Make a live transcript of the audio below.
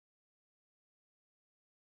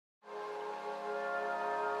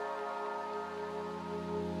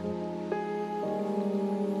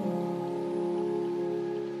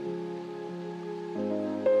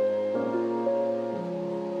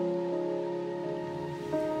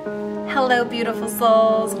Hello beautiful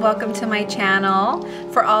souls, welcome to my channel.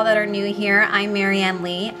 For all that are new here, I'm Marianne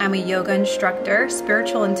Lee. I'm a yoga instructor,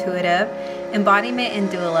 spiritual intuitive, embodiment and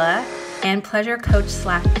doula, and pleasure coach /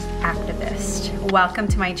 activist. Welcome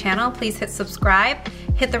to my channel. Please hit subscribe,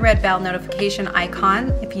 hit the red bell notification icon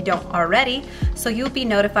if you don't already, so you'll be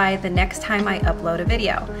notified the next time I upload a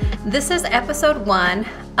video. This is episode 1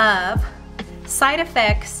 of side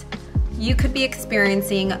effects you could be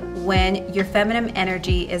experiencing when your feminine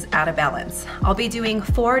energy is out of balance. I'll be doing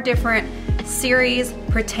 4 different series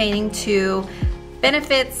pertaining to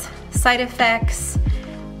benefits, side effects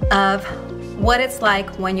of what it's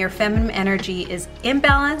like when your feminine energy is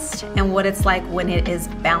imbalanced and what it's like when it is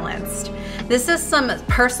balanced. This is some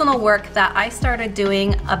personal work that I started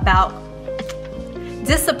doing about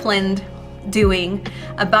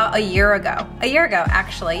a year ago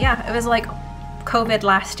actually. Yeah, it was like COVID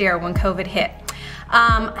last year when COVID hit.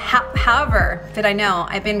 However, did I know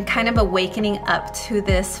I've been kind of awakening up to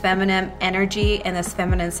this feminine energy and this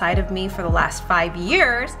feminine side of me for the last 5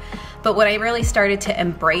 years. But when I really started to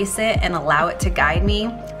embrace it and allow it to guide me,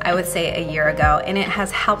 I would say a year ago, and it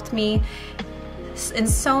has helped me in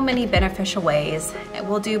so many beneficial ways.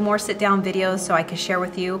 We'll do more sit-down videos so I can share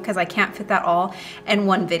with you because I can't fit that all in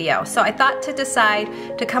one video. So I thought to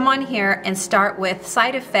decide to come on here and start with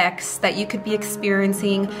side effects that you could be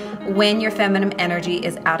experiencing when your feminine energy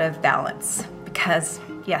is out of balance. Because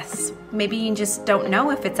yes, maybe you just don't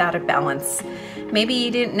know if it's out of balance. Maybe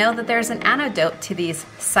you didn't know that there's an antidote to these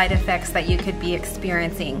side effects that you could be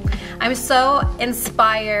experiencing. I'm so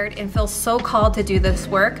inspired and feel so called to do this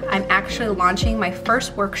work. I'm actually launching my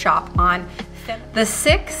first workshop on the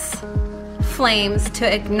 6 flames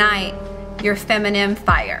to ignite your feminine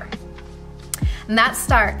fire. And that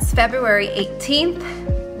starts February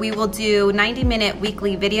 18th. We will do 90-minute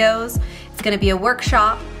weekly videos. It's gonna be a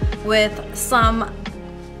workshop with some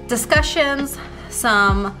discussions,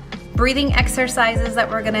 some breathing exercises that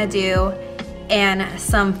we're gonna do, and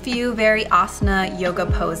some few very asana yoga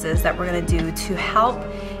poses that we're gonna do to help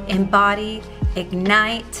embody,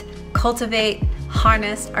 ignite, cultivate,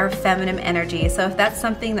 harness our feminine energy. So if that's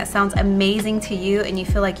something that sounds amazing to you and you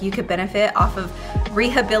feel like you could benefit off of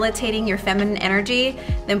rehabilitating your feminine energy,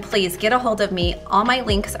 then please get a hold of me. All my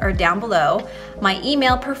links are down below. My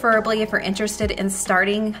email preferably if you're interested in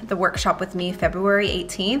starting the workshop with me February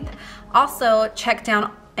 18th. Also check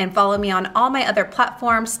down and follow me on all my other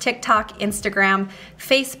platforms, TikTok, Instagram,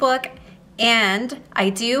 Facebook, and I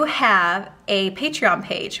do have a Patreon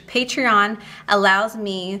page. Patreon allows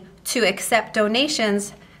me to accept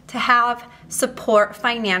donations to have support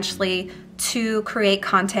financially to create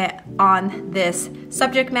content on this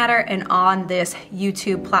subject matter and on this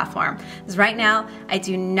YouTube platform. Because right now I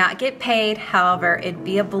do not get paid. However, it'd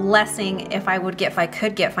be a blessing if I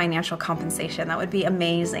could get financial compensation. That would be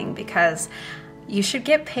amazing because you should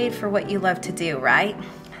get paid for what you love to do, right?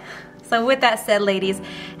 So with that said, ladies,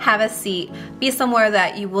 have a seat, be somewhere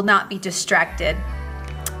that you will not be distracted,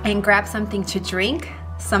 and grab something to drink,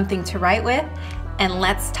 something to write with, and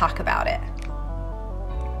let's talk about it.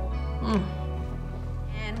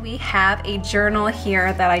 And we have a journal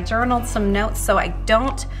here that I journaled some notes so I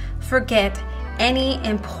don't forget any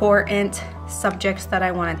important subjects that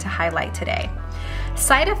I wanted to highlight today.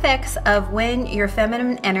 Side effects of when your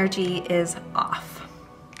feminine energy is off.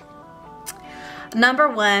 Number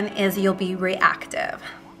 1 is you'll be reactive.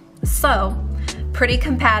 So, pretty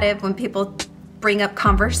combative when people bring up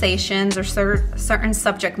conversations or certain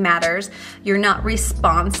subject matters. You're not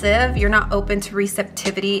responsive. You're not open to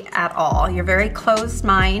receptivity at all. You're very closed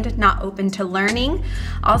mind, not open to learning.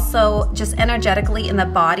 Also, just energetically in the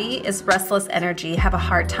body is restless energy. Have a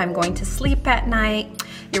hard time going to sleep at night.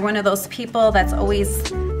 You're one of those people that's always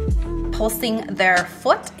pulsing their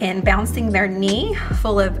foot and bouncing their knee,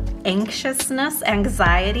 full of anxiousness,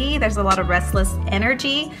 anxiety. There's a lot of restless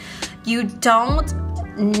energy. You don't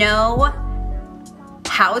know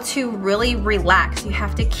how to really relax. You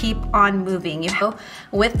have to keep on moving.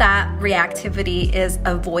 With that reactivity is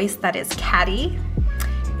a voice that is catty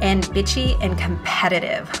and bitchy and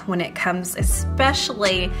competitive when it comes,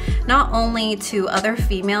 especially not only to other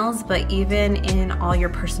females, but even in all your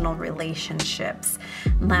personal relationships.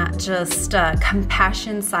 That just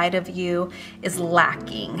compassion side of you is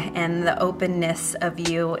lacking and the openness of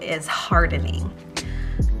you is hardening.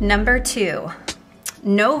 Number 2,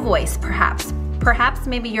 no voice perhaps. Perhaps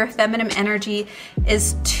maybe your feminine energy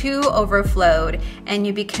is too overflowed and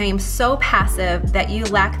you became so passive that you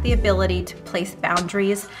lack the ability to place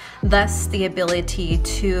boundaries, thus the ability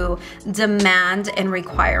to demand and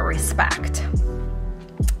require respect.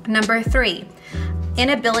 Number 3,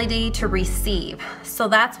 Inability to receive. So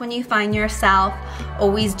that's when you find yourself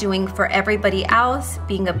always doing for everybody else,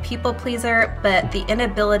 being a people pleaser, but the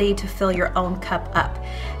inability to fill your own cup up.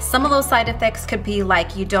 Some of those side effects could be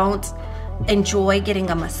like you don't enjoy getting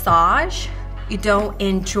a massage, you don't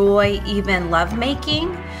enjoy even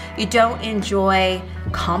lovemaking, you don't enjoy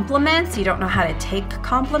compliments, you don't know how to take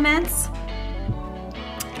compliments.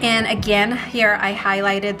 And again, here I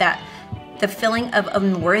highlighted that the feeling of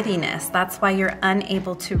unworthiness, that's why you're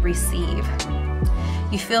unable to receive.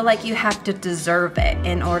 You feel like you have to deserve it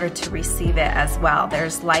in order to receive it as well.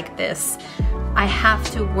 There's like this, I have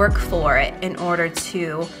to work for it in order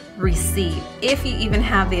to receive, if you even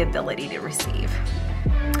have the ability to receive.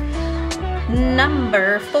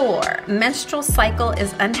 Number 4, menstrual cycle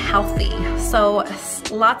is unhealthy. So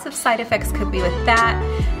lots of side effects could be with that.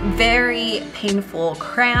 Very painful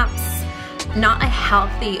cramps, not a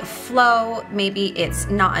healthy flow. Maybe it's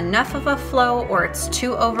not enough of a flow, or it's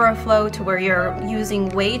too over a flow to where you're using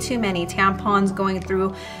way too many tampons, going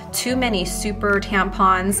through too many super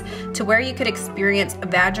tampons, to where you could experience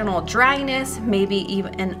vaginal dryness, maybe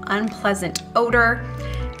even an unpleasant odor,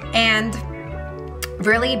 and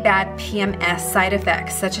really bad PMS side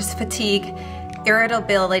effects such as fatigue,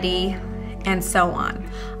 irritability, and so on.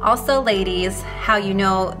 Also, ladies, how you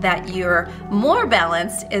know that you're more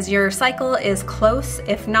balanced is your cycle is close,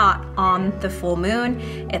 if not on the full moon.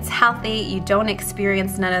 It's healthy, you don't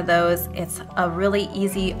experience none of those. It's a really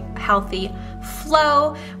easy, healthy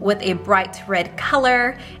flow with a bright red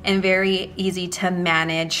color and very easy to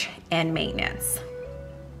manage and maintenance.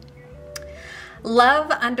 Love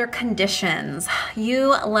under conditions. You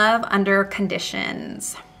love under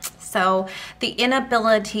conditions. So the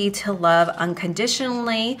inability to love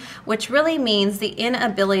unconditionally, which really means the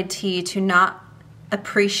inability to not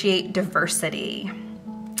appreciate diversity.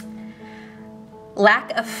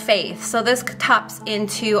 Lack of faith. So this taps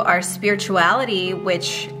into our spirituality,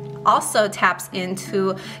 which also taps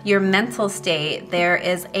into your mental state. There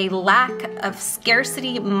is a lack of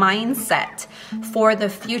scarcity mindset for the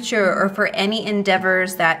future or for any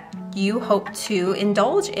endeavors that you hope to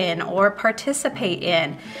indulge in or participate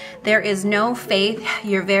in. There is no faith.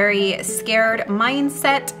 You're very scared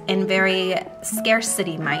mindset and very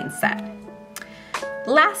scarcity mindset.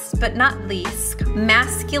 Last but not least,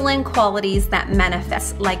 masculine qualities that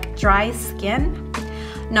manifest like dry skin,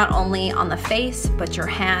 not only on the face, but your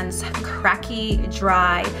hands, cracky,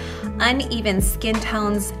 dry, uneven skin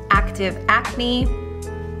tones, active acne,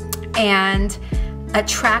 and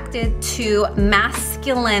attracted to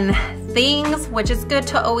masculine things, which is good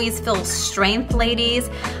to always feel strength, ladies,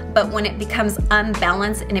 but when it becomes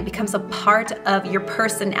unbalanced and it becomes a part of your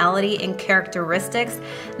personality and characteristics,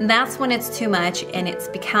 that's when it's too much and it's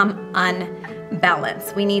become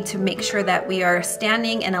unbalanced. We need to make sure that we are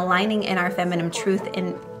standing and aligning in our feminine truth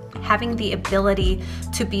and having the ability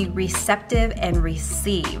to be receptive and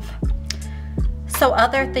receive. So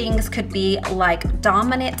other things could be like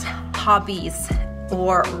dominant hobbies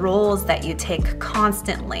or roles that you take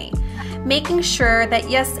constantly. Making sure that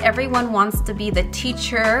yes, everyone wants to be the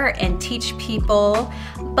teacher and teach people,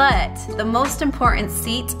 but the most important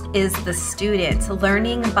seat is the student,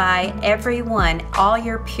 learning by everyone, all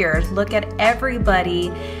your peers. Look at everybody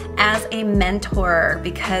as a mentor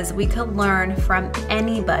because we could learn from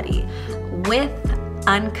anybody with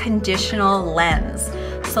unconditional lens.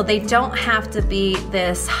 So they don't have to be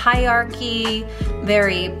this hierarchy,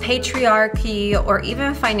 very patriarchy, or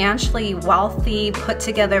even financially wealthy, put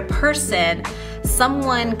together person.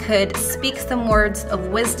 Someone could speak some words of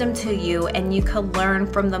wisdom to you and you could learn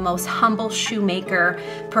from the most humble shoemaker,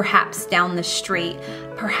 perhaps down the street,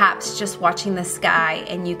 perhaps just watching the sky,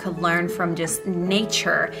 and you could learn from just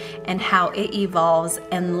nature and how it evolves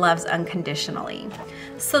and loves unconditionally.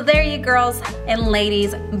 So there you girls and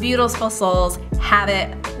ladies, beautiful souls, have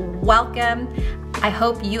it. Welcome. I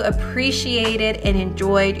hope you appreciated and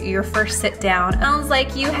enjoyed your first sit down. Sounds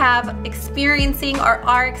like you have experiencing or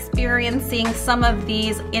are experiencing some of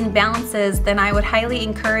these imbalances, then I would highly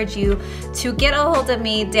encourage you to get a hold of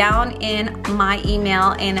me down in my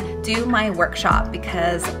email and do my workshop,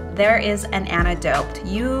 because there is an antidote.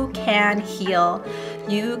 You can heal,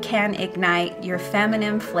 you can ignite your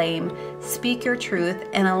feminine flame, speak your truth,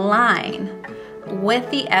 and align with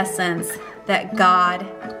the essence that God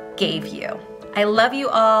gave you. I love you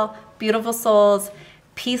all, beautiful souls.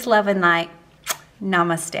 Peace, love, and light.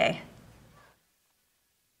 Namaste.